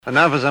And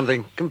now for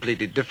something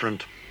completely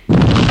different.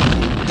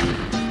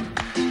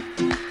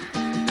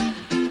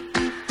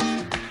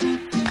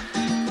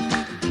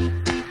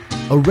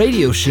 A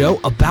radio show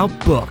about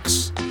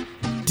books.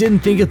 Didn't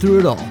think it through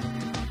at all.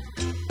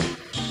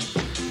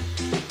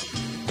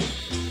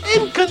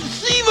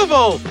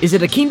 Inconceivable! Is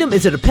it a kingdom?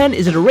 Is it a pen?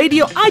 Is it a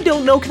radio? I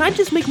don't know. Can I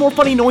just make more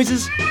funny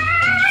noises?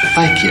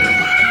 Thank you.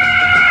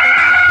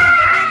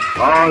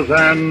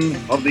 Tarzan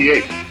of the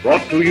Apes,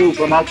 brought to you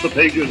from out the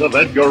pages of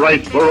Edgar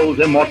Rice Burroughs'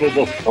 immortal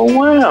book. Oh,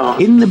 wow.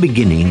 In the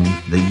beginning,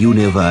 the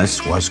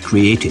universe was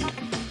created.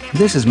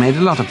 This has made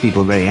a lot of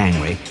people very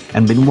angry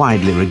and been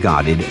widely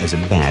regarded as a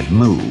bad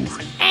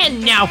move.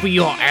 And now for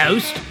your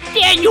host,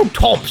 Daniel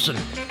Thompson,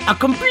 a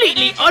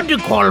completely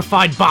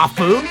underqualified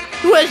buffoon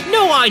who has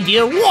no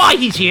idea why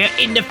he's here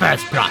in the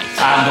first place.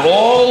 And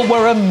all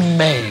were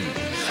amazed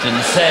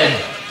and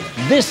said,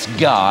 "This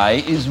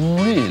guy is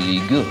really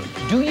good.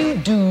 Do you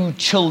do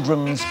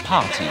children's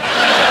parties?"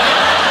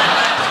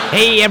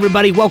 Hey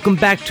everybody, welcome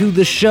back to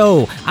the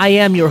show. I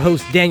am your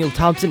host, Daniel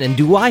Thompson, and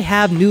do I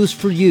have news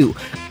for you?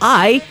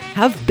 I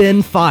have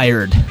been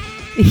fired.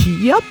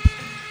 Yep.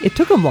 It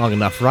took them long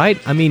enough, right?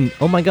 I mean,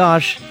 oh my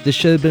gosh, this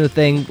should have been a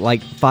thing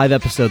like 5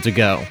 episodes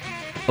ago.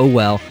 Oh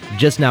well,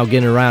 just now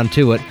getting around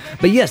to it.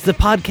 But yes, the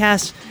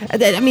podcast,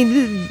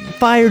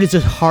 fired is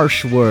a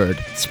harsh word.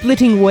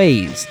 Splitting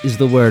ways is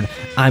the word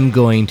I'm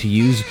going to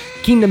use.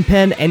 Kingdom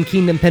Pen and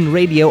Kingdom Pen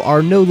Radio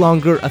are no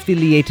longer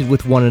affiliated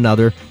with one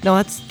another. No,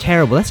 that's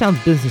terrible. That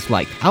sounds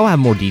businesslike. I'll have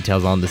more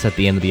details on this at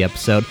the end of the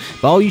episode.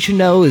 But all you should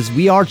know is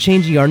we are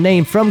changing our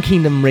name from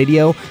Kingdom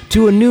Radio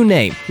to a new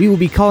name. We will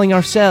be calling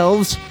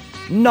ourselves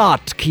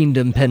Not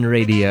Kingdom Pen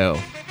Radio.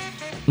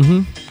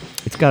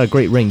 It's got a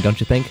great ring, don't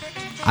you think?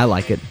 I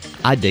like it.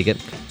 I dig it.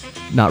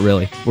 Not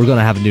really. We're going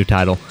to have a new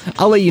title.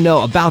 I'll let you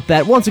know about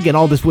that. Once again,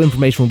 all this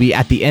information will be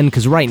at the end,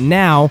 because right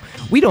now,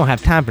 we don't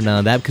have time for none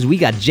of that, because we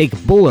got Jake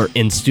Buller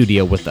in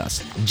studio with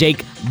us.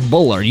 Jake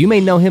Buller. You may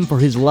know him for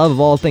his love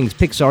of all things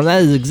Pixar, and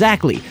that is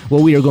exactly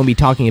what we are going to be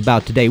talking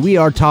about today. We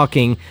are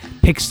talking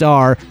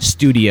Pixar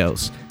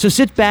Studios. So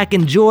sit back,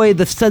 enjoy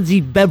the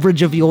sudsy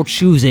beverage of your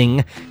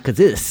choosing, because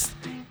this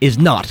is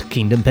not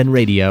Kingdom Pen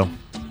Radio.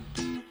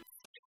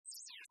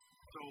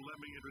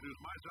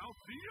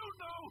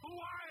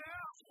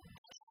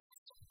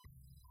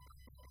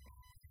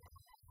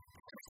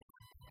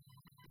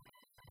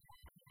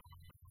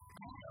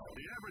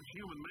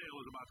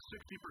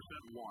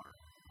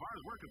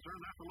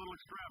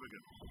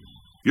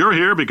 You're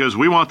here because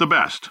we want the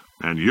best,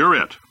 and you're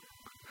it.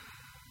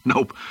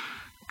 Nope,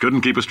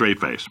 couldn't keep a straight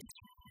face.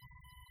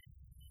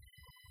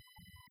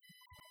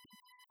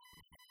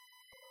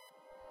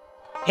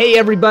 Hey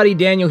everybody,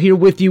 Daniel here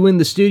with you in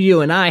the studio,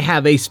 and I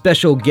have a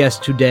special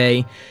guest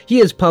today. He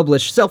has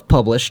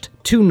self-published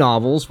 2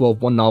 novels, well,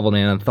 1 novel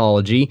and an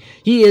anthology.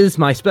 He is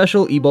my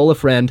special Ebola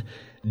friend,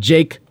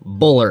 Jake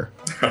Buller.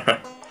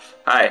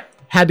 Hi.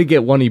 Had to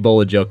get one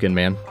Ebola joke in,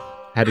 man.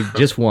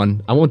 Just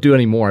one. I won't do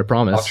any more, I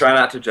promise. I'll try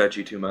not to judge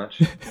you too much.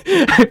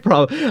 I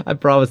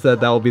promise that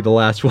will be the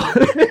last one.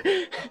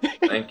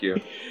 Thank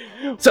you.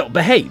 So,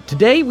 but hey,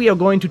 today we are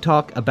going to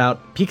talk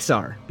about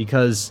Pixar,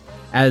 because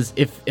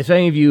if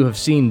any of you have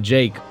seen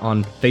Jake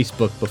on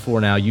Facebook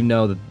before now, you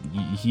know that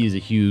he is a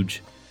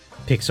huge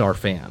Pixar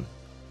fan.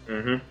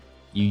 Mm-hmm.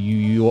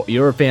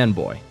 You're a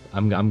fanboy.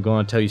 I'm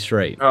going to tell you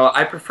straight. Well,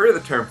 I prefer the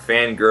term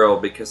fangirl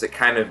because it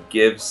kind of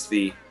gives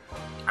saying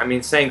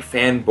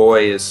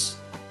fanboy is,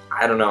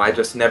 I don't know, I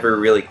just never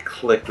really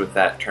clicked with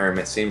that term.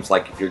 It seems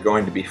like if you're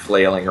going to be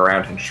flailing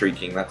around and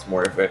shrieking, that's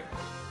more of a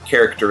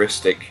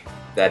characteristic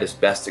that is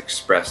best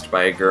expressed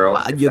by a girl.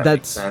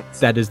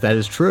 That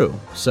is true.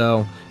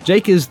 So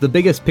Jake is the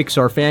biggest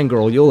Pixar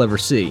fangirl you'll ever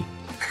see.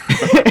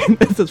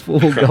 That's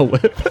what we'll go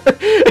with.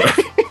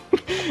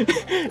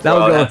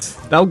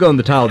 That'll go in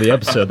the title of the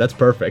episode. That's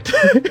perfect.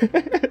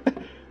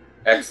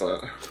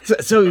 Excellent.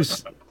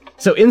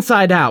 So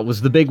Inside Out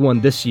was the big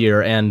one this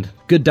year, and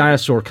Good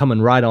Dinosaur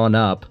coming right on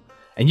up.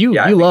 And you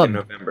loved in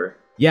November.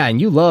 Yeah, and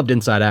you loved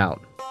Inside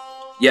Out.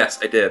 Yes,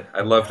 I did.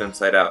 I loved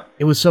Inside Out.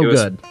 It was so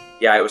good.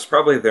 Yeah, it was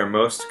probably their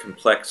most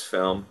complex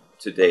film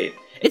to date.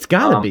 It's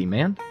gotta be,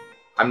 man.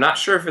 I'm not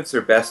sure if it's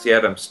their best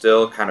yet. I'm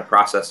still kind of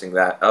processing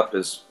that. Up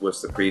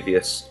was the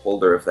previous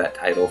holder of that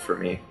title for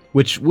me.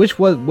 What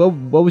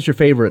was your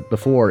favorite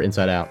before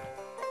Inside Out?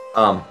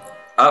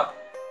 Up,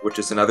 which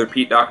is another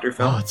Pete Docter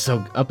film.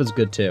 Oh, Up is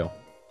good too.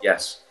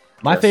 Yes.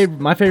 My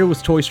favorite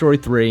was Toy Story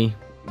 3,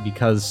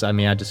 because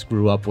I just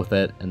grew up with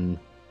it, and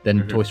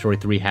then Toy Story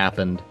 3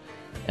 happened,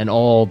 and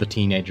all the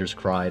teenagers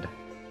cried.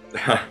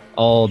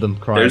 All of them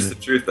cried. There's the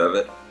truth of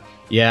it.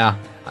 Yeah,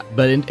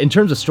 but in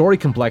terms of story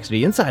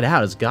complexity, Inside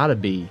Out has got to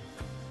be.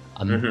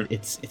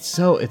 It's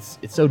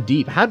so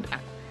deep.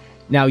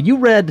 Now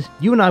you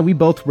and I, we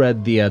both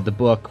read the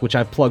book, which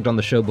I've plugged on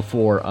the show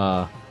before,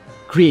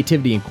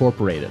 Creativity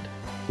Incorporated,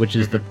 which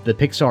is the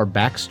Pixar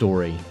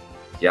backstory.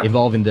 Yeah.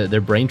 Involving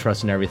their brain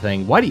trust and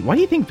everything. Why do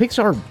you think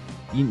Pixar,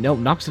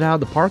 knocks it out of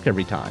the park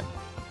every time?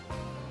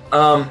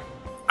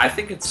 I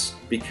think it's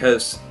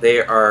because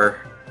they are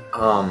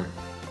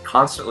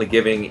constantly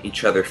giving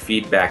each other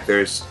feedback.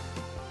 There's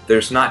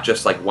there's not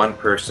just like one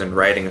person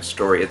writing a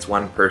story, it's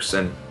one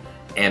person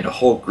and a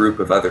whole group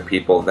of other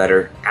people that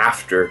are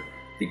after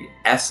the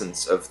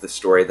essence of the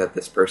story that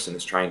this person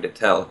is trying to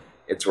tell.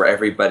 It's where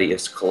everybody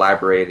is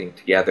collaborating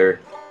together,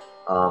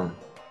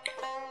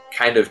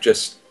 kind of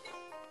just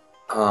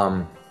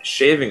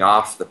shaving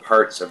off the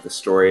parts of the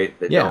story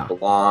that don't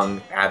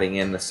belong, adding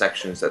in the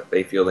sections that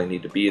they feel they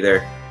need to be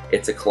there.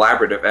 It's a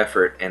collaborative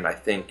effort, and I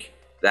think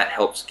that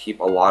helps keep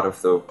a lot of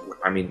the...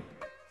 I mean,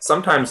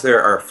 sometimes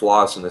there are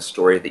flaws in the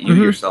story that you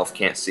yourself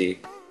can't see.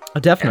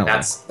 Definitely.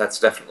 And that's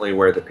definitely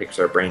where the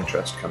Pixar Brain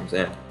Trust comes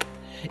in.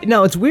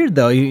 No, it's weird,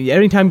 though.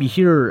 Anytime you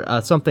hear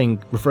something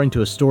referring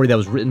to a story that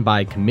was written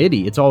by a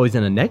committee, it's always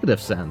in a negative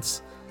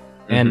sense.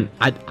 And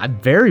I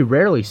very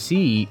rarely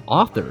see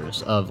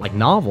authors of like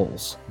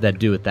novels that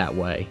do it that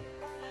way.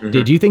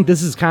 Do you think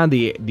this is kind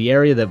of the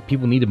area that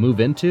people need to move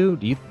into?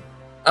 Do you?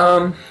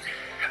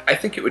 I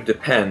think it would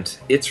depend.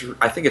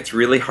 I think it's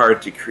really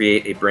hard to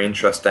create a brain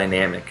trust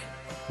dynamic.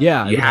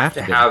 Yeah, you have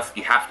to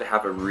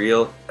have a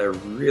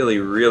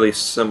really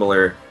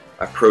similar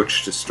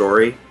approach to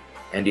story,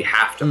 and you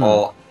have to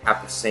all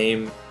have the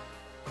same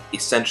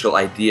essential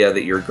idea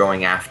that you're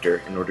going after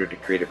in order to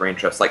create a brain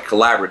trust, like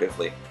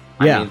collaboratively.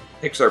 Yeah. I mean,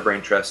 Pixar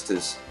Brain Trust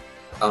is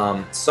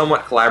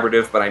somewhat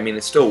collaborative, but I mean,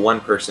 it's still one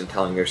person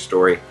telling their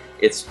story.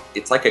 It's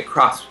like a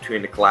cross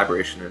between a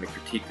collaboration and a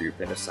critique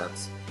group in a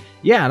sense.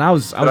 Yeah, and I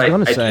was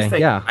going to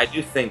say, I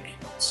do think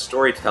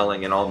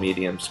storytelling in all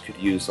mediums could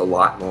use a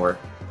lot more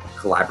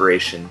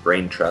collaboration,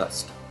 brain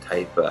trust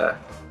type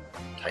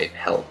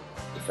help,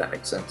 if that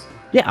makes sense.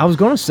 Yeah, I was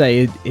going to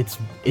say it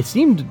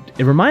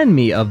reminded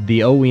me of the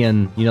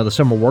OEN, the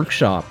summer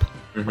workshop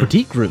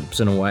critique groups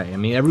in a way. I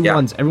mean,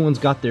 everyone's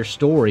got their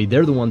story.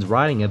 They're the ones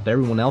writing it, but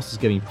everyone else is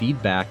giving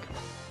feedback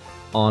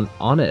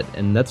on it,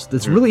 and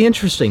that's really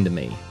interesting to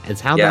me.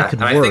 It's how that could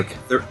work. I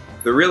think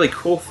the really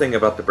cool thing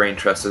about the Brain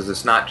Trust is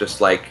it's not just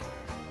like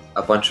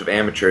a bunch of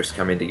amateurs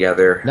coming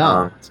together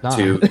it's not.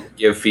 to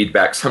give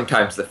feedback.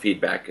 Sometimes the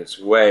feedback is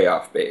way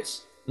off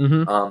base.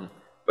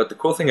 But the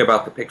cool thing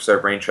about the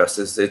Pixar Brain Trust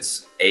is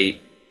it's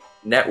a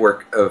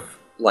network of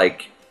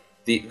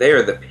they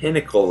are the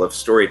pinnacle of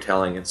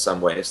storytelling in some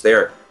ways. They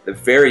are the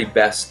very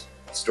best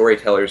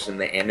storytellers in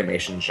the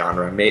animation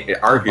genre,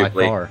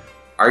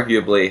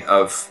 arguably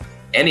of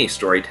any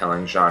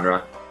storytelling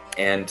genre,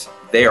 and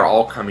they are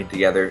all coming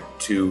together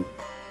to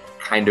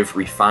kind of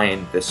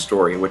refine this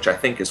story, which I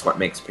think is what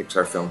makes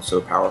Pixar films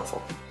so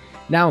powerful.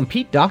 Now, in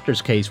Pete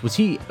Docter's case,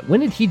 when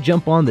did he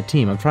jump on the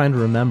team? I'm trying to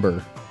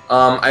remember.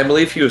 I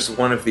believe he was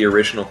one of the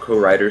original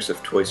co-writers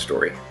of Toy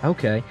Story.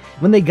 Okay.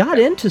 When they got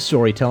into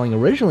storytelling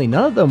originally,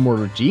 none of them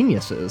were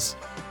geniuses.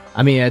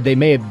 I mean,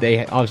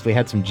 they obviously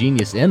had some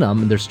genius in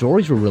them, and their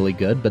stories were really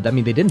good, but I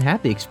mean, they didn't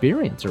have the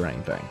experience or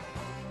anything.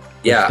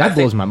 Yeah, that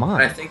blows my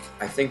mind.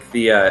 I think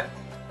the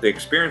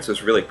experience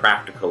was really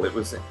practical.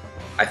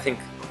 I think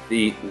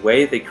the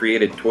way they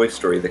created Toy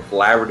Story, the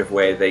collaborative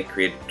way they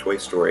created Toy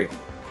Story,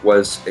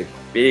 was a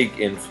big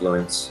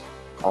influence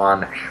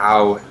on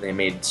how they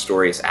made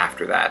stories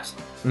after that.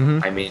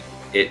 I mean,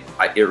 it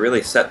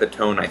really set the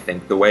tone, I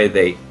think, the way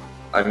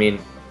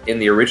in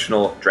the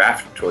original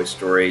draft of Toy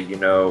Story,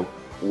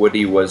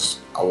 Woody was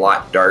a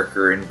lot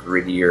darker and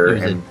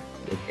grittier and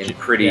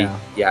pretty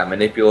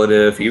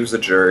manipulative. He was a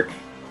jerk.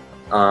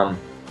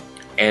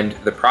 And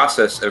the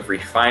process of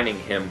refining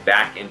him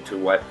back into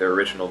what the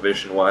original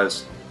vision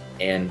was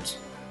and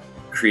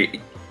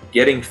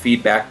getting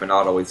feedback but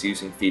not always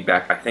using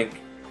feedback, I think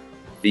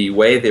the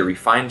way they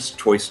refined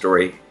Toy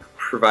Story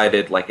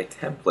provided like a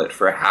template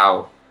for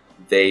how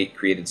they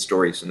created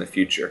stories in the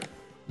future.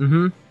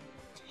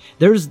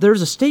 There's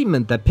a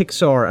statement that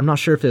Pixar, I'm not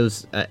sure if it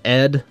was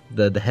Ed,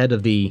 the head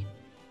of the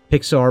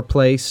Pixar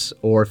place,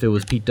 or if it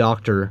was Pete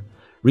Docter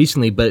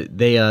recently, but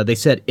they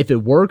said, if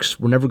it works,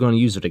 we're never going to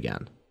use it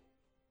again.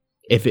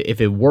 If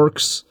it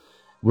works,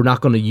 we're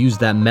not going to use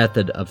that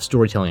method of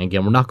storytelling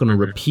again. We're not going to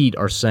repeat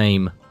our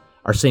same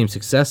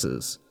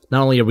successes.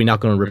 Not only are we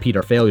not going to repeat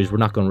our failures, we're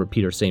not going to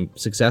repeat our same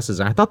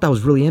successes. And I thought that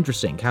was really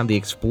interesting, kind of the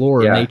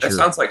explorer nature. That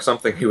sounds like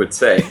something he would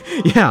say.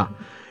 Yeah.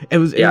 It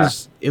was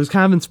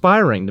kind of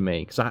inspiring to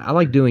me, because I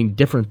like doing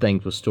different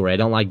things with story. I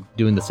don't like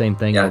doing the same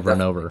thing over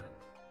and over.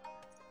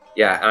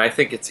 Yeah, and I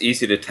think it's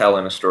easy to tell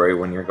in a story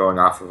when you're going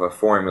off of a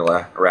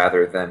formula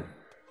rather than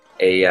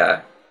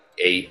an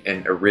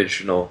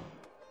original,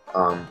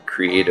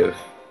 creative,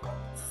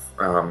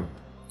 how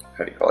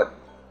do you call it?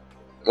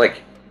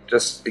 Like,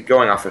 just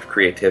going off of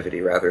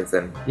creativity rather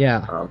than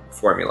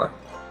formula.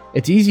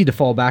 It's easy to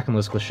fall back on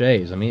those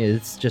cliches. I mean,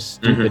 it's just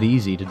stupid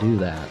easy to do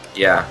that.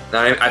 Yeah,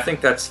 I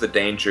think that's the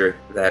danger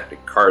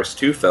that Cars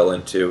 2 fell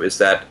into, is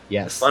that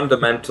the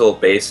fundamental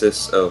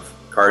basis of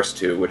Cars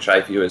 2, which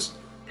I view as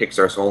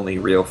Pixar's only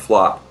real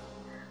flop,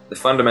 the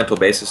fundamental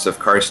basis of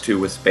Cars 2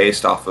 was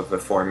based off of a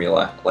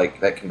formula. Like,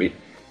 that can be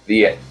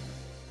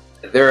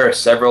there are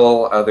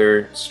several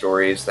other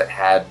stories that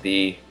had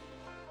the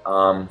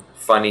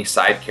funny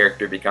side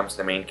character becomes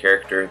the main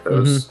character.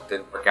 Those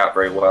didn't work out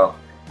very well.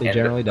 They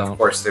generally don't. Of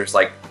course, there's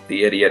like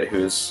the idiot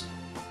who's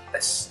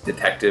a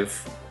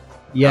detective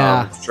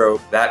Yeah.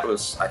 trope. That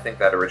was, I think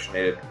that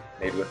originated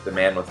maybe with the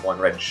man with one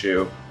red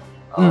shoe.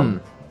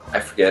 I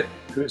forget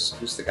who's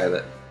the guy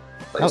that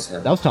plays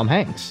him. That was Tom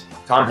Hanks.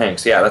 Tom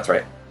Hanks, yeah, that's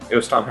right. It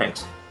was Tom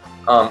Hanks.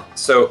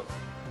 So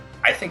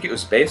I think it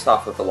was based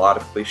off of a lot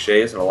of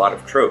cliches and a lot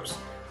of tropes.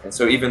 And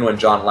so even when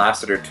John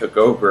Lasseter took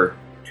over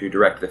to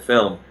direct the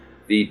film,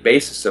 the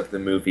basis of the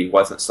movie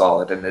wasn't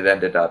solid, and it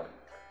ended up,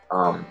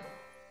 from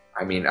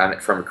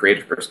a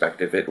creative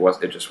perspective, it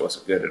just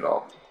wasn't good at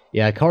all.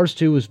 Yeah, Cars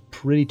 2 was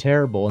pretty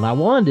terrible, and I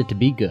wanted it to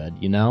be good,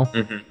 you know?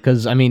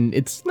 Because,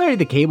 it's Larry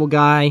the Cable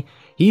Guy.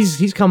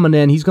 He's coming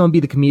in, he's going to be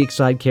the comedic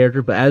side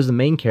character, but as the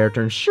main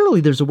character, and surely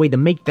there's a way to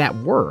make that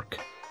work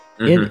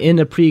in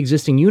a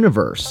pre-existing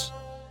universe.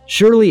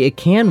 Surely it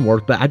can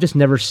work, but I've just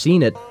never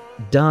seen it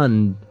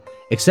done,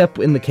 except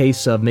in the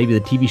case of maybe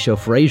the TV show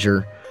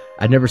Frasier.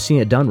 I've never seen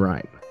it done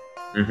right.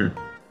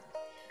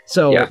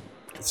 So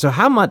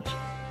how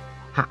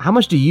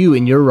much do you,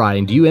 in your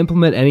writing, do you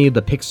implement any of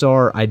the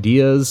Pixar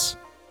ideas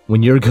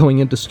when you're going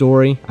into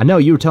story? I know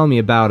you were telling me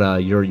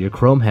about your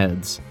Chrome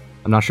Heads.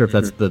 I'm not sure if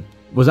that's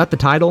was that the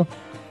title?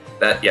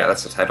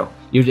 That's the title.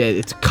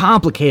 It's a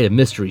complicated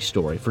mystery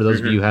story for those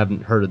of you who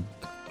haven't heard of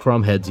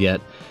Chrome Heads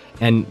yet.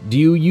 And do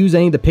you use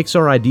any of the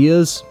Pixar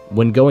ideas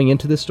when going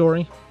into this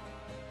story?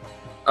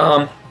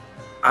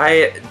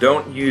 I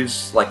don't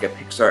use like a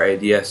Pixar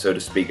idea, so to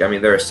speak.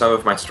 There are some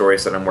of my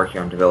stories that I'm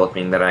working on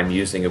developing that I'm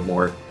using a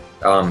more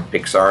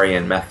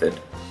Pixarian method.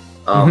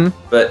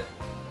 But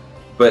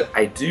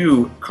I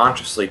do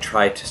consciously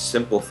try to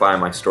simplify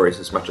my stories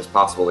as much as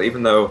possible,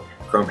 even though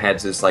Chrome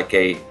Heads is like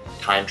a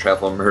time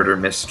travel murder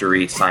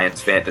mystery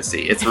science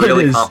fantasy. It's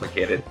really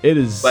complicated. It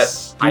is,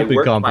 but I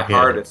worked complicated. my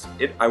hardest.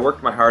 I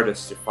worked my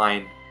hardest to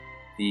find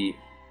the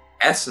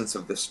essence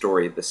of the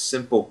story, the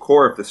simple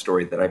core of the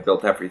story that I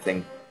built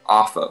everything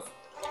off of.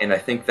 And I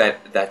think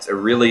that that's a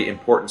really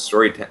important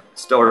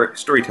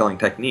storytelling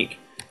technique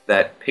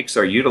that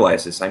Pixar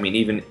utilizes.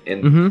 Even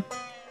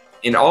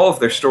in all of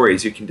their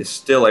stories, you can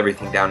distill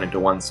everything down into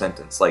one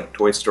sentence. Like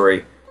Toy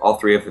Story, all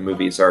three of the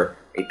movies are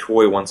a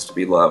toy wants to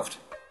be loved.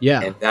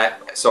 Yeah. And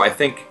so I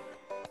think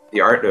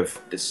the art of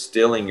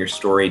distilling your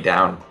story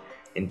down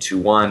into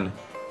one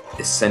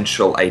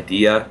essential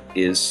idea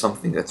is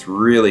something that's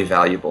really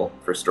valuable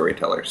for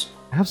storytellers.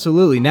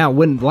 Absolutely. Now,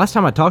 when last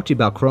time I talked to you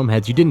about Chrome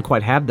Heads, you didn't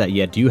quite have that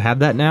yet. Do you have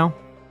that now?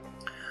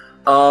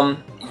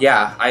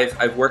 Yeah,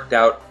 I've worked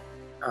out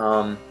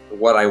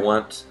what I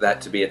want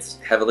that to be. It's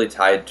heavily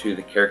tied to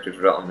the character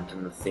development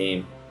and the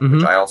theme,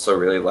 which I also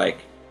really like.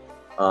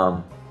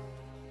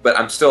 But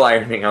I'm still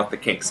ironing out the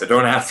kinks, so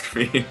don't ask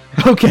me.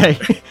 Okay.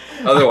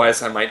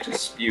 Otherwise, I might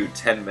just spew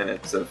 10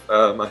 minutes of,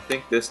 I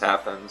think this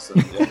happens.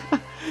 And, yeah.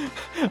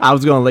 I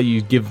was going to let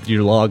you give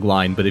your log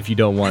line, but if you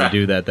don't want to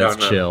do that, that's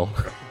chill.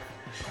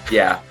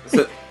 Yeah.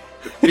 So,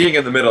 being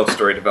in the middle of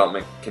story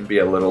development can be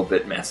a little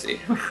bit messy.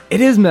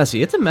 It is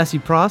messy. It's a messy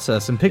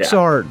process, and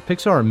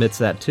Pixar admits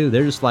that too.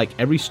 They're just like,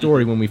 every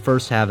story when we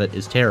first have it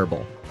is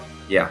terrible.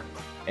 Yeah.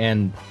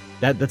 And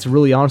that's a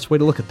really honest way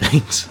to look at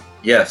things.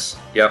 Yes.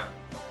 Yep.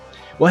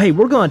 Well, hey,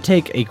 we're going to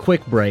take a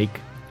quick break.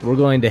 We're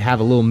going to have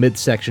a little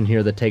midsection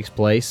here that takes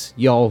place.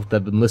 Y'all that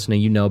have been listening,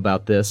 you know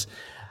about this.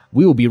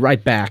 We will be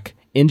right back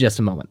in just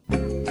a moment.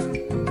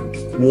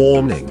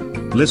 Warning.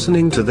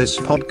 Listening to this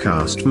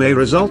podcast may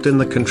result in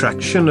the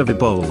contraction of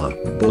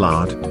Ebola.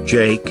 Bullard,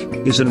 Jake,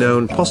 is a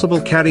known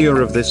possible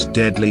carrier of this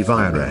deadly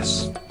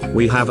virus.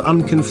 We have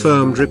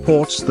unconfirmed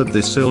reports that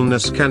this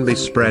illness can be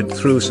spread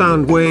through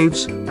sound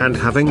waves, and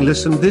having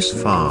listened this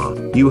far,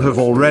 you have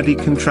already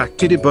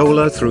contracted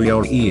Ebola through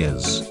your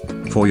ears.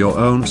 For your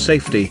own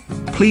safety,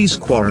 please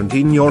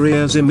quarantine your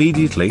ears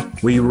immediately.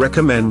 We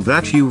recommend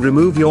that you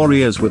remove your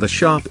ears with a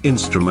sharp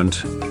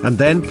instrument, and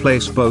then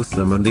place both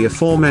them and the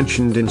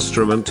aforementioned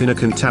instrument in a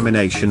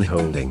contamination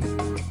holding.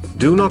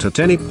 Do not at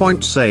any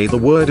point say the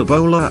word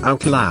Ebola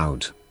out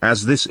loud,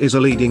 as this is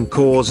a leading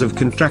cause of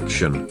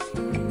contraction.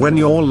 When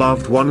your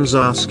loved ones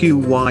ask you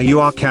why you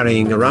are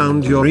carrying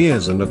around your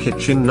ears and a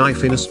kitchen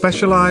knife in a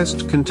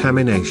specialized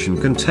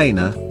contamination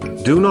container,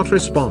 do not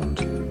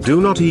respond.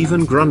 Do not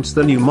even grunt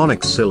the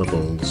mnemonic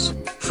syllables.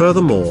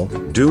 Furthermore,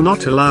 do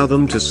not allow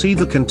them to see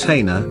the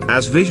container,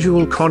 as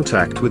visual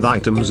contact with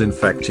items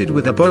infected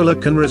with Ebola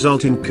can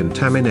result in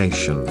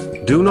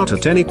contamination. Do not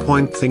at any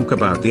point think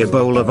about the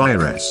Ebola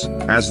virus,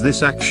 as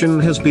this action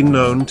has been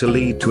known to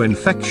lead to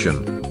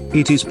infection.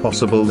 It is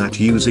possible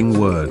that using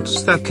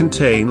words that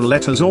contain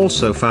letters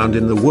also found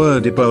in the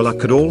word Ebola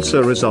could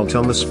also result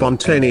on the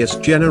spontaneous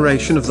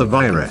generation of the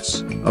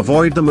virus.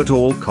 Avoid them at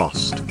all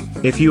cost.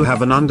 If you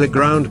have an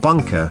underground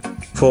bunker,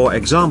 for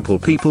example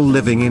people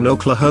living in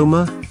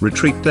Oklahoma,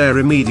 retreat there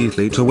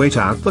immediately to wait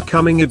out the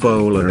coming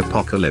Ebola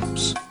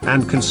apocalypse,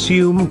 and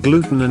consume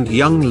gluten and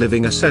young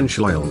living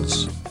essential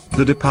oils.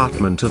 The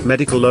Department of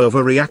Medical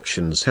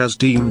Overreactions has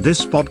deemed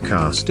this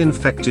podcast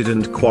infected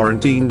and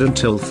quarantined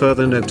until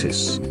further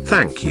notice.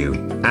 Thank you,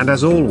 and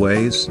as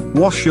always,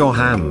 wash your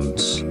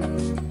hands.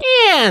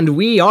 And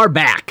we are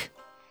back.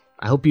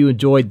 I hope you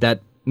enjoyed that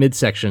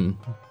midsection,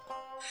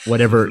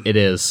 whatever it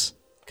is,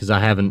 because I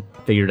haven't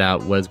figured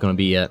out what it's going to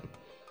be yet.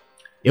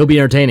 It'll be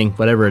entertaining,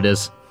 whatever it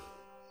is.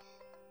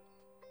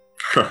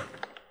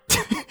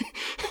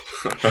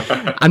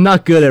 I'm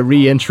not good at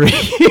re-entry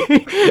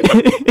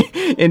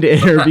into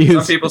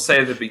interviews. Some people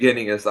say the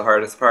beginning is the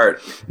hardest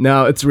part.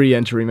 No, it's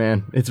re-entry,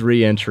 man. It's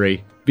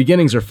re-entry.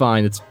 Beginnings are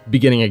fine. It's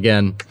beginning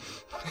again.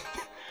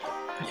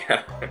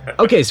 Yeah.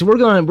 Okay, so we're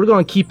going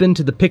to keep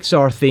into the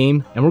Pixar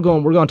theme, and we're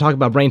going to talk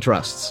about brain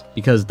trusts,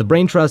 because the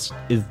brain trust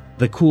is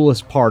the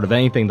coolest part of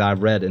anything that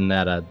I've read in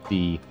that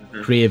the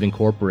Creative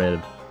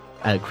Incorporated,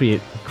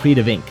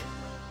 Creative Inc.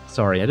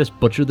 Sorry, I just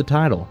butchered the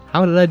title.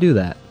 How did I do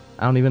that?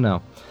 I don't even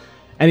know.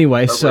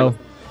 Anyway, so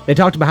they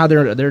talked about how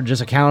they're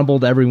just accountable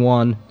to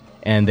everyone,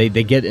 and they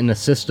get in a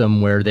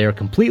system where they're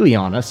completely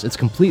honest. It's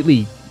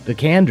completely, the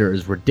candor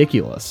is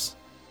ridiculous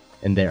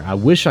in there. I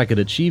wish I could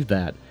achieve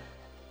that.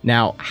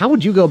 Now, how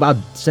would you go about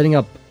setting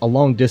up a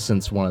long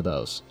distance one of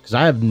those? Because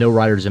I have no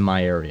writers in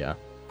my area.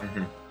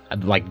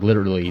 Like,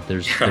 literally,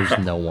 there's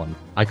no one.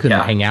 I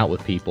couldn't hang out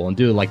with people and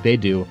do it like they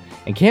do.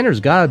 And candor's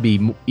got to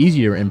be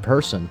easier in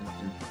person.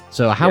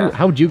 So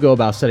how would you go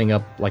about setting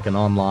up like an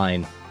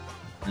online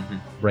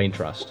brain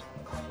trust?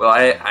 Well,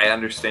 I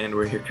understand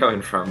where you're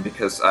coming from,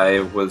 because I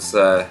was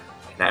in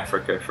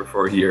Africa for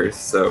 4 years,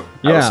 so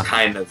I was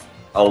kind of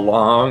a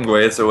long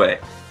ways away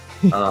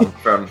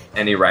from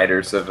any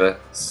writers of a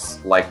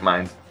like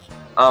mind.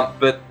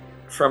 But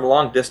from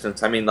long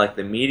distance, I mean, like,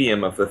 the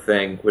medium of the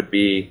thing would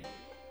be,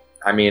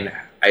 I mean,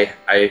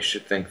 I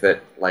should think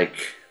that,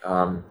 like,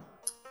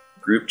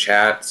 group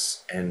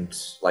chats and,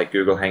 like,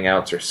 Google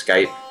Hangouts or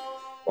Skype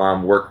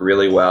work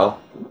really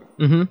well.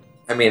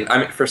 I mean,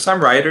 for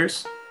some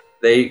writers,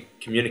 they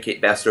communicate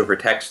best over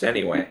text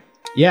anyway.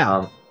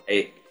 Yeah.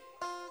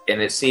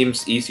 And it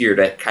seems easier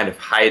to kind of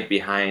hide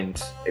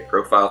behind a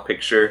profile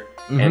picture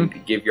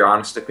and give your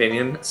honest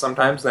opinion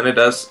sometimes than it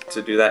does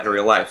to do that in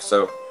real life.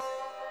 So,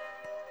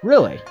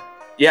 really?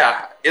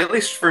 Yeah, at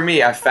least for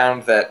me, I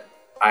found that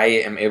I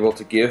am able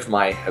to give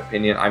my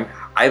opinion.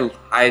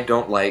 I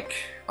don't like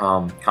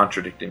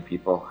contradicting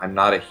people. I'm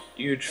not a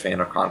huge fan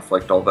of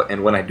conflict,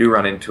 and when I do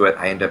run into it,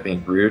 I end up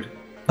being rude.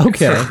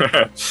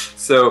 Okay.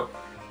 So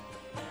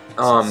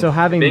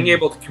being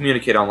able to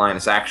communicate online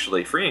is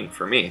actually freeing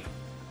for me.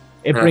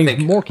 It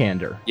brings more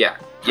candor. Yeah.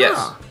 Yes.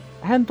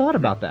 I hadn't thought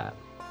about that.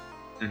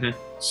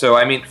 So,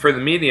 I mean, for the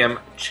medium,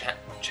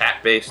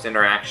 chat-based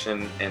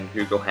interaction and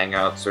Google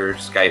Hangouts or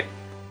Skype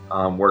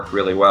work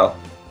really well.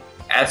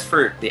 As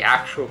for the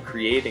actual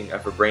creating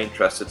of a brain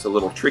trust, it's a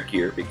little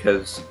trickier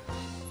because,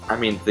 I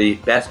mean, the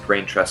best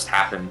brain trusts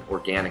happen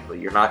organically.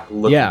 You're not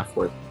looking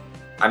for them.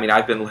 I mean,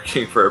 I've been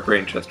looking for a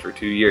brain trust for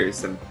 2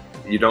 years, and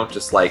you don't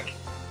just, like,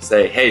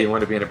 say, hey, you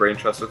want to be in a brain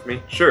trust with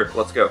me? Sure,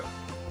 let's go.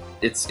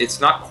 It's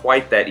not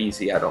quite that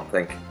easy, I don't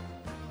think.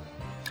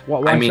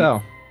 Why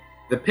so?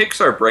 The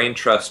Pixar brain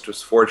trust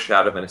was forged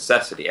out of a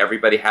necessity.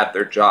 Everybody had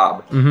their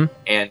job,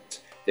 and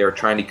they were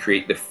trying to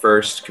create the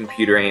first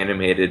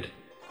computer-animated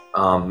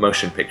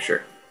motion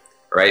picture,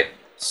 right?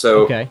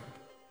 So,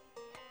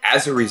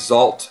 as a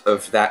result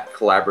of that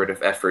collaborative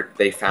effort,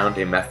 they found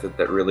a method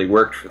that really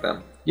worked for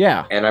them.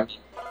 Yeah. And I mean,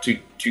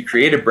 to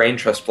create a brain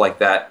trust like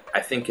that, I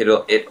think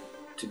to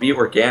be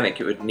organic,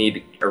 it would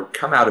need or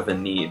come out of a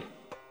need.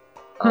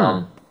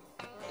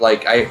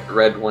 Like I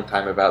read one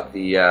time about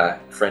the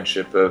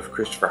friendship of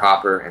Christopher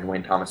Hopper and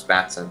Wayne Thomas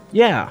Batson.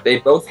 Yeah. They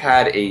both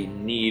had a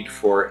need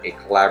for a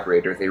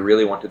collaborator. They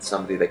really wanted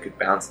somebody they could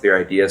bounce their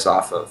ideas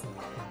off of.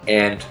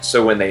 And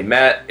so when they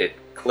met, it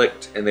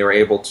clicked, and they were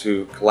able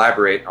to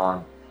collaborate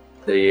on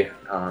the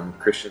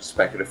Christian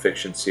speculative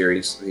fiction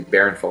series, the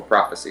Barenfell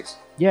Prophecies.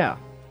 Yeah.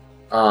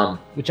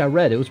 Which I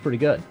read. It was pretty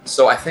good.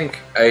 So I think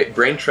a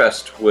brain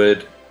trust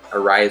would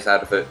arise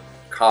out of a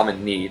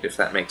common need, if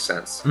that makes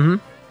sense.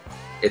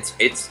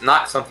 It's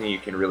not something you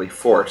can really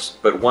force,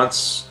 but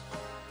once...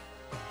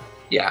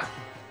 Yeah.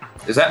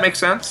 Does that make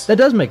sense? That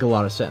does make a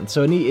lot of sense.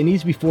 So it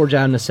needs to be forged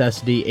out of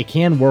necessity. It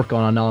can work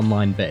on an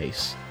online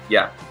base.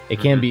 Yeah. It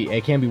can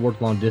be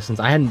worked long distance.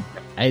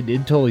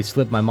 It totally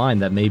slipped my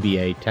mind that maybe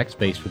a text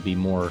base would be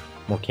more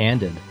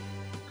candid.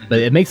 But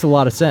it makes a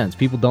lot of sense.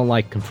 People don't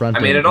like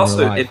confronting. I mean,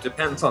 it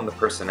depends on the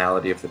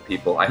personality of the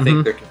people. I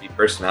think there can be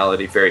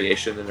personality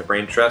variation in a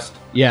brain trust.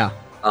 Yeah.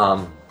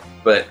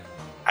 But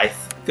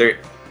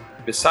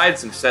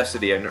besides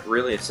necessity, a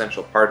really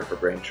essential part of a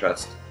brain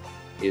trust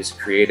is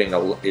creating a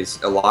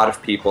lot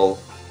of people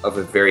of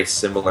a very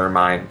similar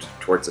mind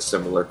towards a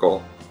similar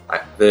goal.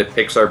 The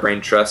Pixar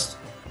brain trust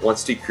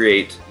wants to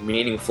create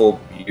meaningful,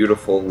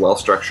 beautiful,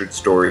 well-structured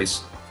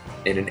stories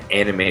in an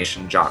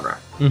animation genre,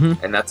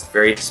 and that's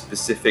very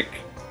specific.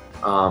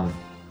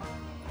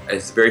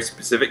 It's a very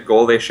specific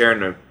goal they share,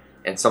 and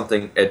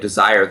a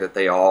desire that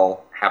they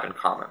all have in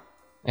common.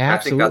 Absolutely. I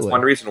think that's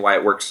one reason why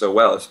it works so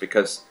well, is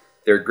because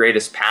their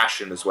greatest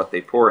passion is what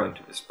they pour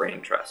into this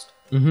brain trust.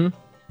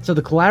 So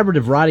the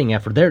collaborative writing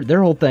effort,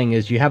 their whole thing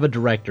is you have a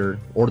director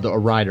or a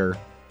writer,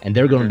 and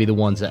they're going to be the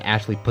ones that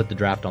actually put the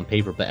draft on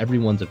paper, but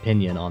everyone's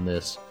opinion on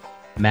this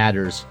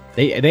matters.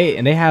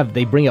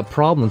 They bring up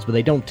problems, but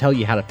they don't tell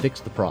you how to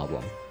fix the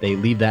problem. They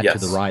leave that to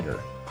the writer,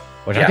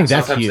 which I think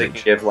that's sometimes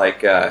huge. They can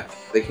give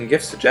they can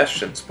give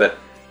suggestions, but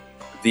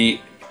the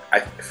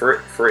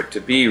for it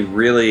to be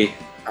really,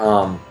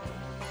 I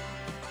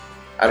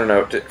don't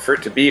know, for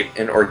it to be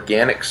an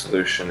organic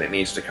solution, it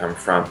needs to come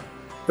from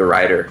the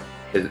writer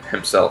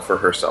himself or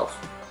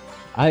herself.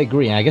 I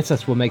agree, and I guess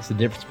that's what makes the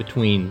difference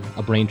between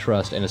a brain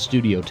trust and a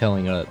studio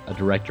telling a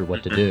director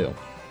what to do.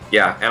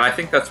 Yeah, and I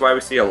think that's why we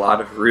see a lot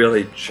of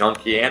really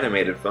junky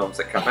animated films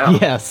that come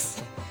out.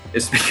 Yes.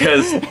 It's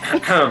because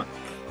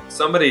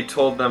somebody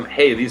told them,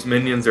 hey, these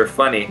minions are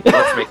funny,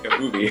 let's make a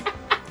movie.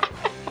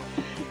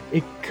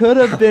 It could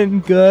have been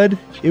good.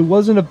 It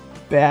wasn't a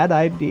bad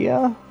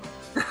idea,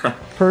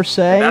 per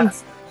se.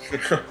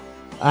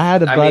 I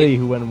had a buddy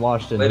who went and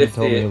watched it and he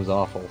told me it was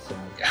awful.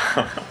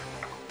 So.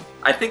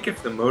 I think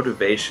if the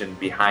motivation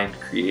behind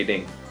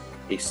creating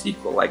a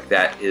sequel like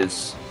that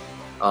is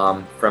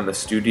from the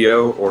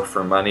studio or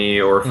for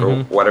money or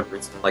for whatever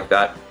reason like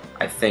that,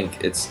 I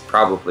think it's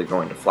probably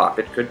going to flop.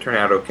 It could turn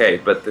out okay,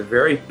 but the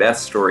very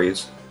best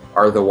stories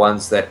are the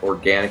ones that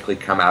organically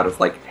come out of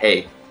like,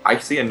 hey, I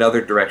see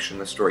another direction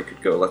the story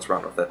could go, let's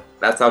run with it.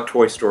 That's how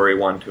Toy Story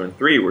 1, 2, and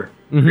 3 were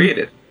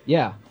created.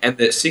 Yeah. And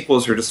the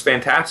sequels are just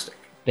fantastic.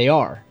 They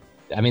are.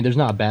 I mean, there's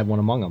not a bad one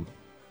among them.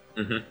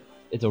 Mm-hmm.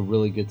 It's a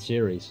really good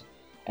series.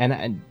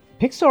 And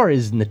Pixar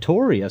is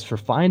notorious for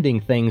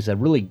finding things that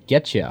really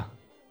get you.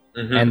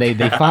 Mm-hmm. And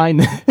they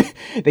find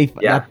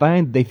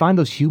they find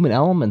those human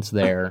elements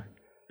there,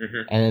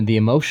 and the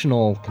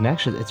emotional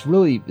connection. It's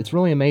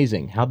really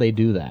amazing how they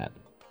do that.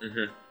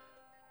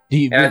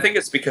 Mm-hmm. I think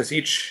it's because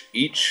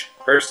each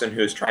person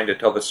who's trying to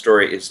tell the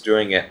story is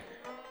doing it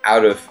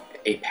out of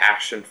a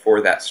passion for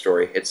that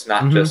story. It's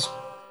not just,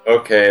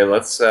 okay,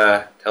 let's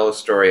tell a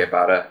story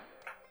about a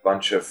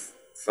bunch of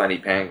funny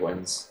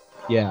penguins.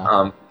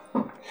 Yeah.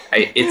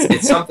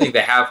 It's something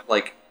they have,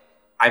 like,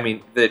 I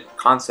mean, the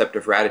concept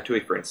of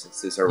Ratatouille, for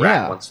instance, is a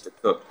rat wants to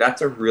cook.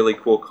 That's a really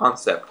cool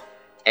concept.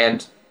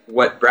 And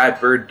what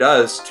Brad Bird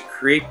does to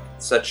create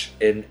such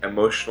an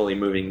emotionally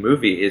moving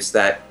movie is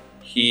that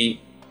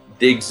he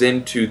digs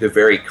into the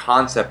very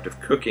concept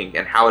of cooking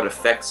and how it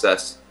affects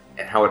us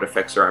and how it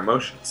affects our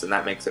emotions, and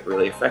that makes it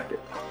really effective.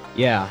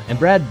 Yeah, and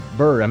Brad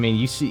Bird, I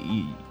mean,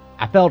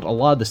 I felt a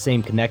lot of the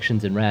same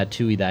connections in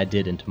Ratatouille that I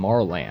did in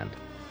Tomorrowland,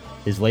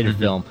 his later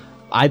film.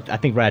 I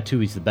think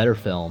Ratatouille's the better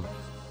film.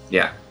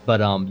 Yeah. But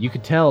you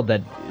could tell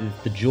that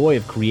the joy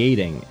of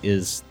creating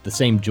is the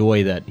same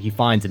joy that he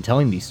finds in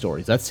telling these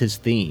stories. That's his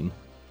theme,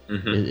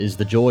 is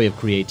the joy of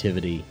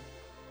creativity.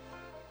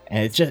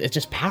 And it's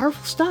just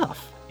powerful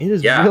stuff. It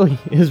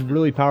is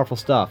really powerful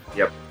stuff.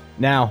 Yep.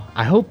 Now,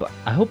 I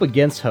hope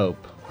against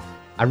hope.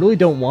 I really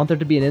don't want there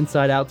to be an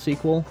Inside Out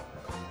sequel.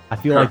 I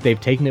feel like they've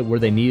taken it where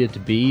they need it to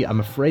be. I'm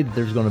afraid that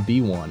there's going to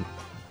be one.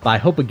 But I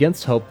hope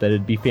against hope that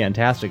it'd be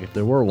fantastic if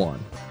there were one.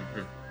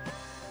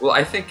 Well,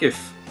 I think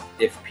if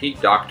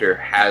Pete Docter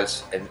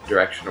has a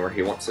direction where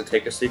he wants to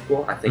take a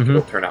sequel, I think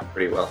it'll turn out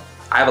pretty well.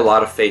 I have a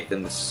lot of faith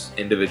in this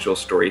individual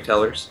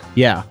storytellers.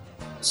 Yeah.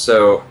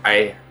 So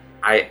I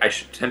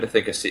should tend to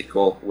think a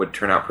sequel would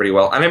turn out pretty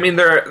well. And I mean,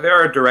 there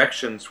are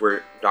directions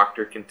where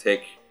Docter can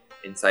take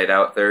Inside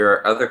Out. There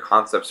are other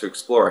concepts to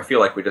explore. I feel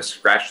like we just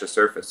scratched the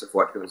surface of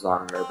what goes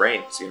on in our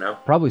brains, you know?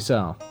 Probably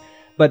so.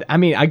 But, I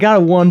mean, I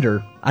gotta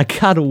wonder,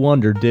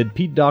 did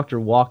Pete Docter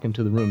walk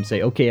into the room and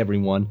say, okay,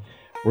 everyone,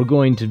 we're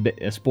going to,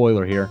 a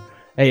spoiler here,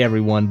 hey,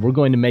 everyone, we're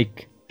going to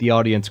make the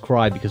audience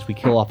cry because we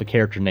kill off a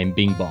character named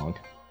Bing Bong.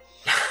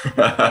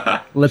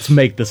 Let's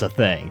make this a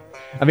thing.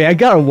 I mean, I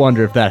gotta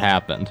wonder if that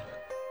happened.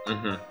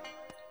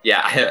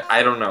 Yeah,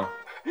 I don't know.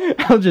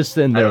 I was just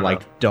sitting there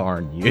like,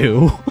 darn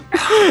you.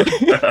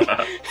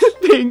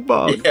 Bing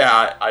Bong.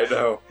 Yeah, I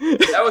know.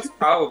 That was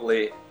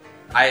probably,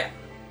 I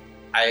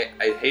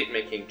hate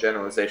making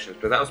generalizations,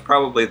 but that was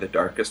probably the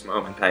darkest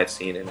moment I have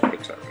seen in a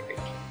Pixar movie.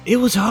 It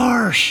was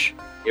harsh.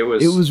 It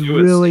was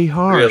really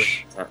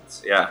harsh. Really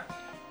intense, yeah.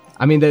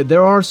 I mean,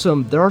 there are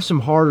some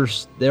hard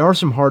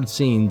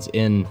scenes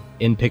in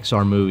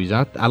Pixar movies.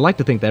 I like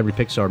to think that every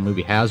Pixar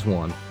movie has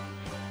one.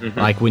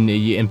 Like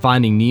in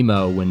Finding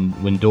Nemo,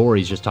 when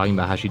Dory's just talking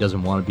about how she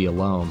doesn't want to be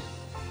alone.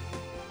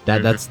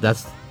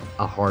 That's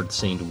a hard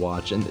scene to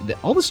watch. And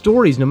all the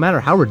stories, no matter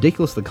how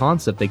ridiculous the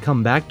concept, they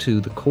come back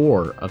to the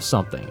core of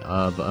something,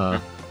 of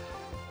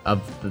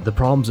the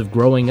problems of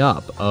growing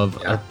up, of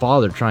a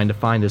father trying to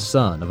find his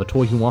son, of a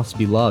toy who wants to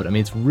be loved. I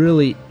mean, it's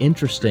really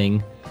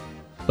interesting,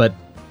 but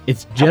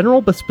it's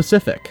general but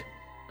specific.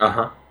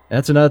 And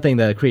that's another thing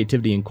that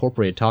Creativity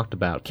Incorporated talked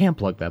about. Can't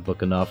plug that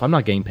book enough. I'm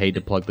not getting paid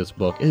to plug this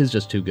book. It is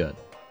just too good.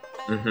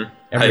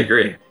 I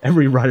agree.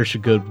 Every writer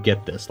should go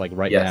get this, like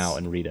right now,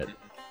 and read it.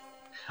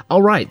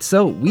 All right,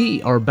 so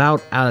we are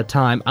about out of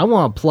time. I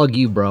want to plug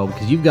you, bro,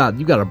 because you've got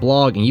a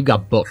blog and you've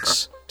got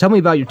books. Tell me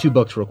about your 2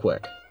 books real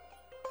quick.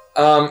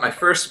 My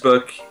first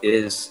book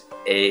is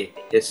a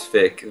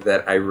hisfic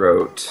that I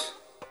wrote.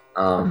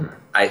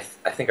 I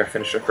think I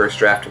finished the first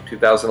draft in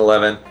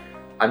 2011.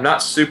 I'm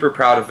not super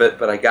proud of it,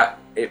 but I got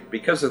it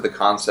because of the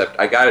concept.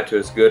 I got it to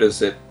as good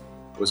as it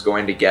was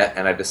going to get,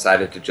 and I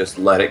decided to just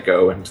let it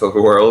go into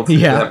the world.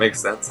 Yeah, if that makes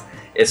sense.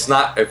 It's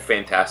not a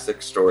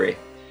fantastic story,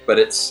 but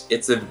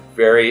it's a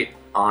very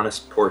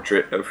honest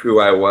portrait of who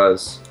I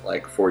was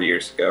like 4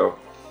 years ago,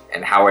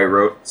 and how I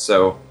wrote.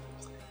 So,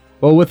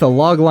 well, with a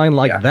log line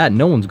like that,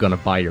 no one's gonna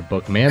buy your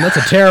book, man. That's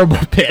a terrible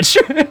pitch.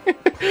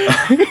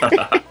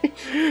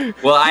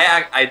 well,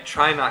 I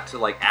try not to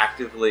like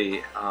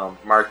actively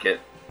market.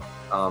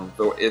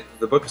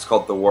 The book is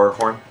called The War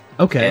Horn.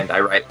 Okay. And I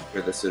write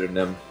under the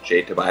pseudonym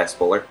J. Tobias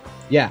Fuller.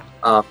 Yeah.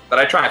 But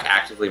I try not to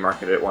actively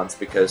market it once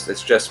because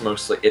it's just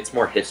it's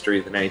more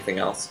history than anything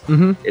else.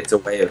 Mm-hmm. It's a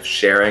way of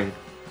sharing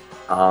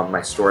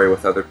my story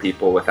with other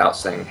people without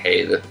saying,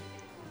 hey,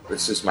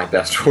 this is my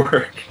best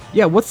work.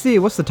 Yeah, what's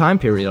the time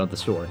period of the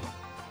story?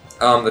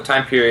 The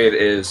time period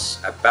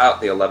is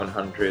about the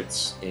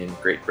 1100s in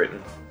Great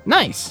Britain.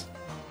 Nice.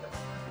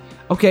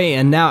 Okay,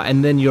 and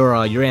then your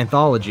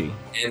anthology.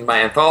 In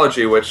my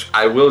anthology, which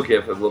I will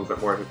give a little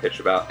bit more of a pitch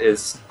about,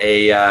 is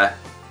a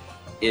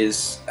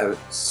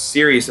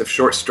series of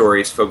short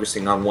stories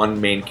focusing on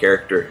one main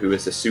character who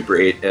is a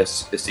secret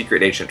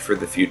agent for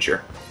the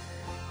future.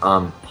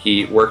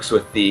 He works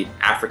with the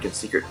African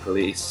Secret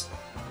Police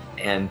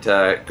and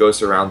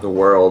goes around the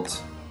world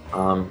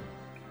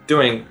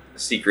doing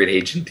secret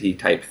agency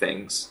type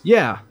things.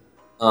 Yeah.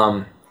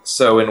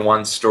 So in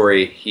one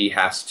story, he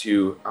has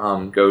to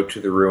go to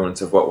the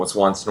ruins of what was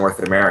once North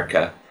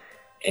America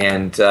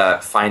and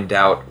find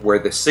out where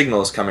the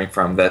signal is coming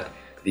from that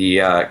the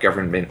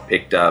government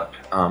picked up.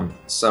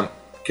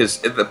 Because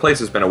the place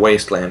has been a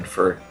wasteland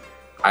for,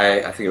 I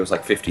think it was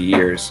like 50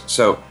 years.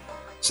 So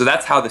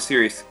that's how the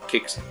series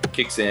kicks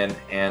in,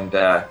 and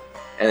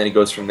then he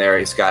goes from there.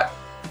 He's got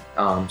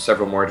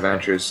several more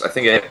adventures. I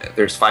think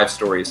there's 5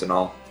 stories in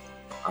all.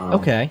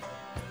 Okay.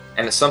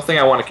 And it's something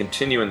I want to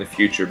continue in the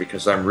future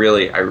because I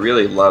really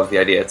love the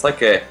idea. It's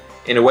like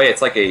in a way,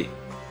 it's like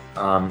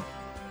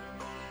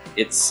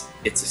it's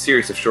a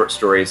series of short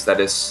stories that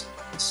is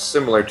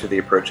similar to the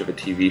approach of a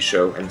TV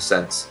show in a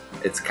sense.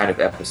 It's kind of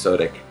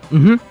episodic.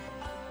 Mm-hmm.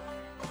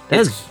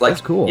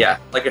 That's cool. Yeah,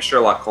 like a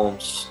Sherlock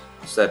Holmes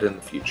set in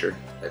the future,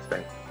 I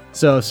think.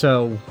 So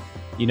 2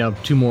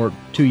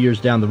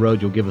 years down the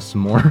road, you'll give us some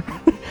more.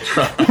 Is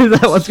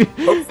that what's...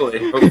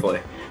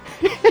 Hopefully.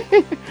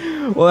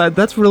 Well,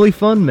 that's really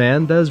fun,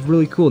 man. That is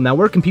really cool. Now,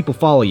 where can people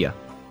follow you?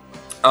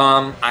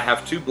 I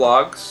have 2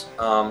 blogs.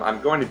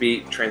 I'm going to be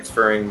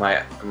transferring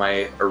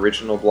my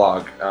original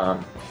blog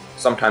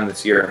sometime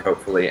this year,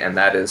 hopefully, and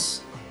that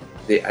is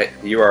the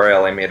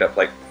URL I made up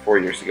like 4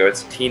 years ago.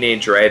 It's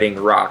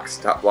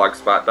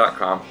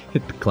teenagewritingrocks.blogspot.com.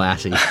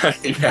 Classy.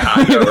 Yeah,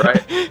 I know,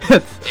 right?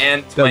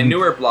 And my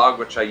newer blog,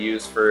 which I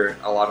use for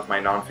a lot of my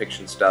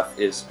nonfiction stuff,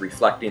 is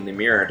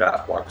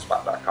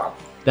reflectingthemirror.blogspot.com.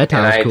 That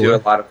sounds cool. And I do a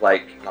lot of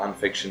like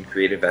nonfiction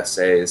creative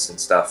essays and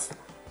stuff.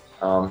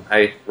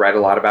 I write a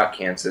lot about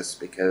Kansas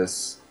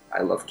because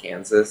I love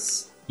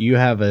Kansas. You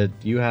have a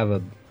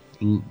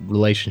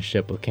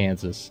relationship with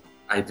Kansas.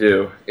 I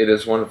do. It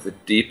is one of the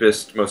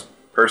deepest, most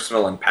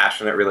personal and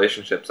passionate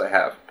relationships I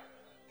have.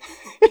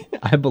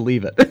 I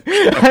believe it.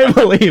 I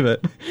believe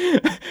it.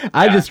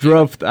 I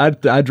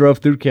drove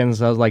through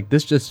Kansas. I was like,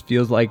 this just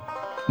feels like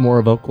more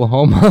of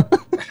Oklahoma.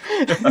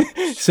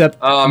 Except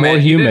more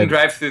humid. You didn't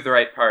drive through the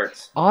right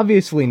parts.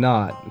 Obviously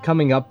not.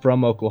 Coming up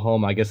from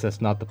Oklahoma, I guess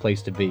that's not the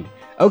place to be.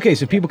 Okay,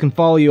 so people can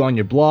follow you on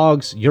your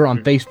blogs. You're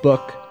on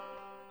Facebook.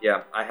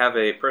 Yeah, I have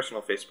a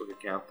personal Facebook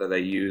account that I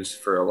use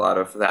for a lot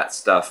of that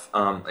stuff.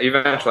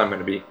 Eventually, I'm going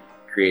to be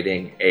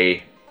creating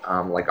a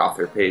like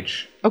author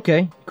page.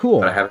 Okay, cool.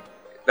 But I have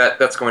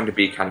that's going to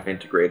be kind of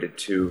integrated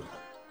to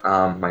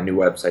my new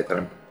website that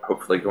I'm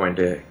hopefully going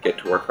to get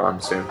to work on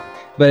soon.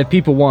 But if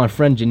people want to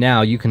friend you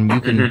now, you can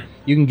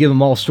give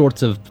them all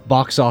sorts of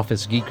box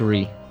office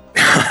geekery.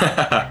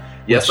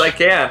 Yes, I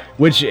can.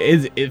 Which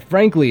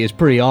frankly is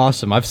pretty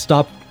awesome. I've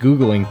stopped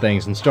Googling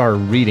things and started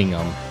reading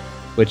them,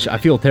 which I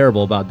feel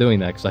terrible about doing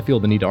that because I feel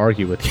the need to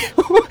argue with you.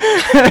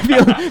 I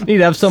feel the need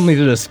to have something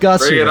to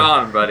discuss. Bring it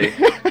on, buddy.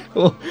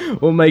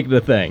 We'll make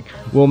the thing.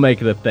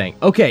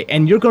 Okay,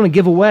 and you're going to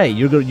give away.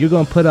 You're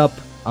going to put up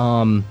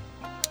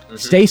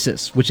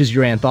Stasis, which is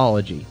your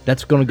anthology.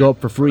 That's going to go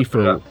up for free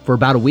for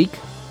about a week.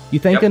 You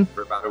thinking? Yep,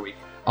 for about a week.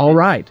 All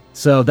right.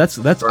 So that's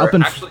up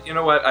and actually, you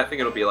know what? I think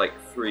it'll be like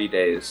 3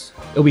 days.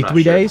 It'll be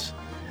 3 days.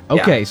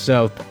 Okay, Yeah.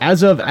 so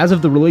as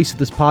of the release of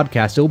this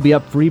podcast, it'll be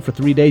up free for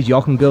 3 days.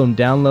 Y'all can go and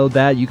download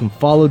that. You can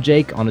follow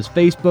Jake on his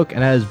Facebook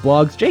and at his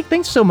blogs. Jake,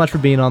 thanks so much for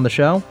being on the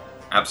show.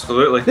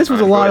 Absolutely. This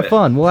was a lot of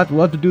fun. We'll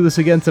have to do this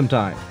again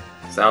sometime.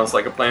 Sounds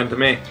like a plan to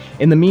me.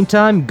 In the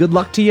meantime, good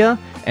luck to you,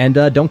 and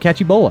don't catch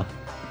Ebola.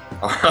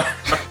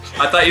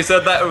 I thought you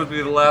said that would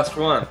be the last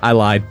one. I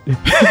lied.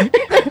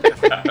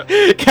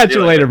 Catch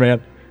you later,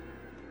 man.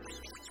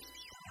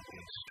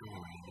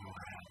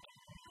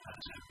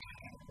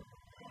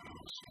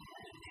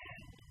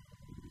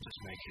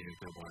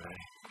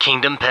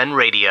 Kingdom Pen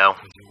Radio.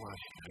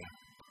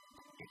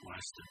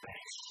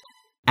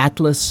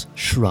 Atlas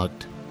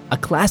Shrugged, a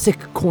classic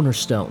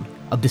cornerstone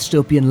of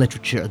dystopian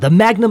literature, the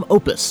magnum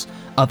opus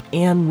of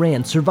Ayn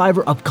Rand,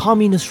 survivor of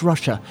communist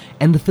Russia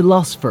and the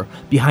philosopher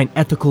behind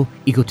ethical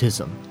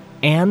egotism.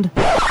 And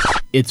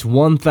it's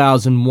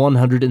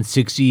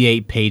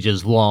 1,168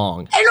 pages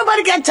long. Ain't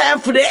nobody got time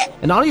for that.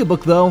 An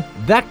audiobook, though,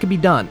 that could be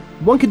done.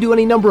 one could do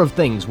any number of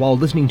things while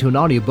listening to an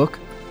audiobook,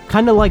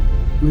 kind of like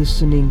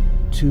listening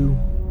to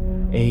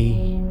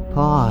a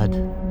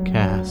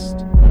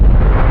podcast.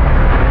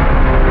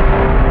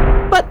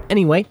 But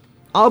anyway,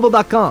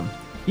 Audible.com.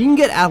 You can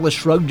get Atlas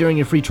Shrugged during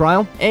your free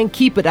trial and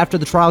keep it after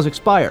the trial's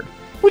expired,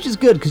 which is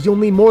good because you'll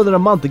need more than a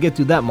month to get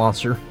through that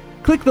monster.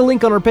 Click the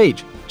link on our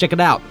page. Check it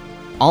out.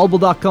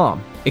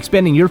 Audible.com.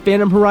 Expanding your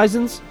fandom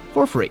horizons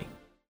for free.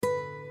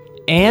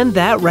 And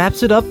that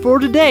wraps it up for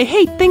today.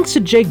 Hey, thanks to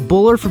Jake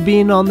Buller for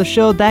being on the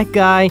show. That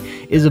guy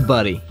is a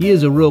buddy. He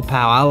is a real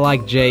pal. I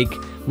like Jake.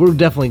 We're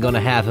definitely going to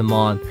have him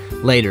on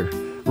later.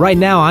 Right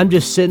now, I'm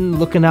just sitting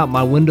looking out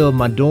my window of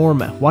my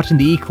dorm, watching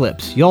the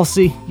eclipse. Y'all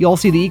see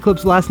the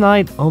eclipse last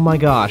night? Oh my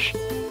gosh.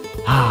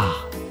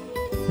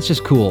 It's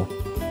just cool.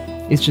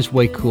 It's just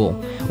way cool.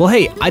 Well,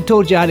 hey, I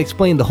told you I'd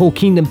explain the whole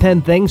Kingdom Pen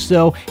thing,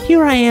 so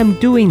here I am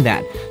doing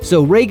that.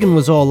 So Reagan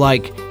was all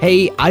like,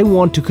 hey, I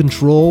want to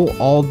control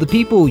all the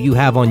people you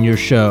have on your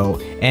show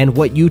and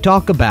what you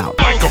talk about.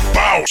 Like a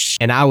boss!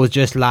 And I was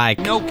just like,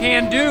 no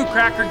can do,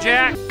 Cracker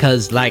Jack!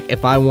 Because, like,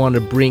 if I want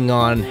to bring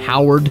on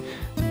Howard,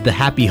 the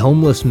happy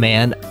homeless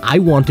man, I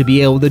want to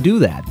be able to do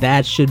that.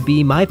 That should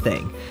be my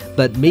thing.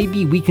 But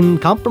maybe we can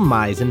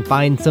compromise and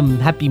find some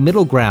happy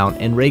middle ground.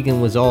 And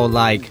Reagan was all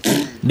like,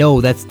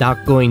 no, that's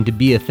not going to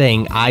be a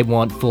thing. I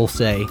want full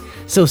say.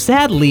 So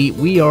sadly,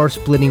 we are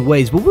splitting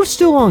ways, but we're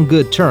still on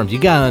good terms. You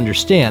gotta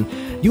understand,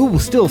 you will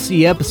still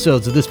see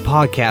episodes of this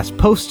podcast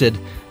posted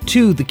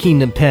to the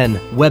Kingdom Pen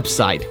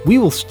website. We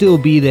will still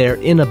be there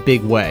in a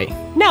big way.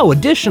 Now,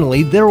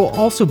 additionally, there will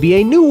also be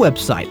a new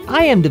website.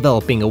 I am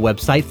developing a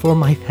website for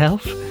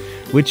myself,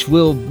 which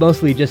will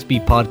mostly just be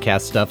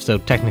podcast stuff, so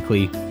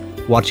technically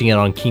watching it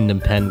on Kingdom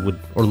Pen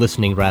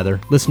listening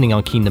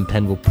on Kingdom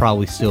Pen will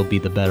probably still be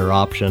the better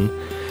option.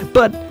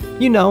 But,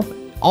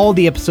 all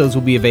the episodes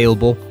will be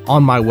available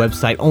on my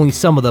website. Only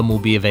some of them will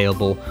be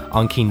available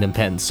on Kingdom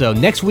Pen. So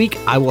next week,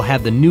 I will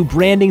have the new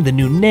branding, the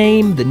new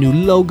name, the new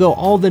logo,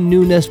 all the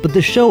newness, but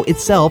the show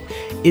itself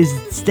is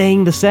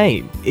staying the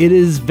same. It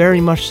is very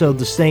much so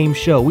the same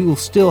show. We will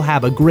still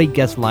have a great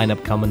guest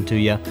lineup coming to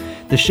you.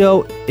 The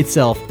show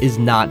itself is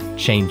not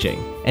changing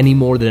any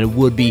more than it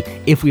would be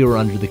if we were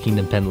under the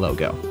Kingdom Pen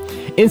logo.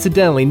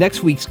 Incidentally,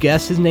 next week's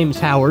guest, his name is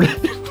Howard.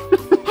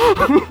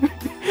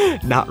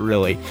 Not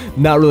really.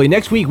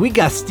 Next week, we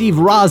got Steve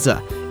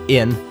Raza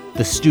in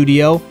the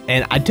studio,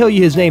 and I tell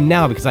you his name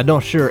now because I'm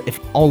not sure if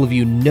all of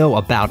you know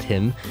about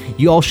him.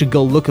 You all should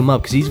go look him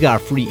up because he's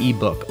got a free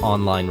ebook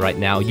online right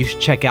now. You should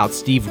check out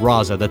Steve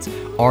Raza. That's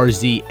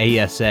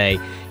R-Z-A-S-A.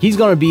 He's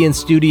going to be in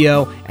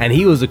studio, and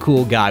he was a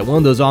cool guy, one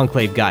of those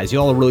Enclave guys. You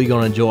all are really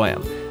going to enjoy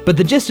him. But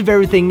the gist of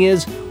everything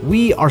is,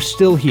 we are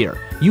still here.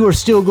 You are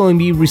still going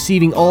to be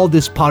receiving all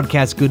this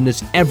podcast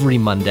goodness every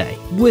Monday,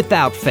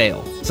 without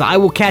fail. So I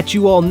will catch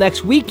you all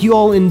next week. You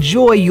all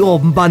enjoy your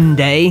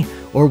Monday,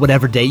 or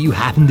whatever day you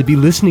happen to be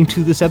listening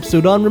to this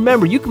episode on.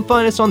 Remember, you can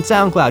find us on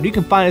SoundCloud, you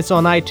can find us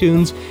on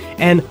iTunes,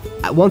 and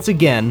once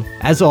again,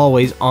 as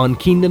always, on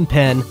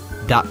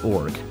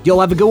kingdompen.org. Y'all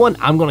have a good one.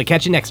 I'm going to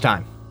catch you next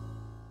time.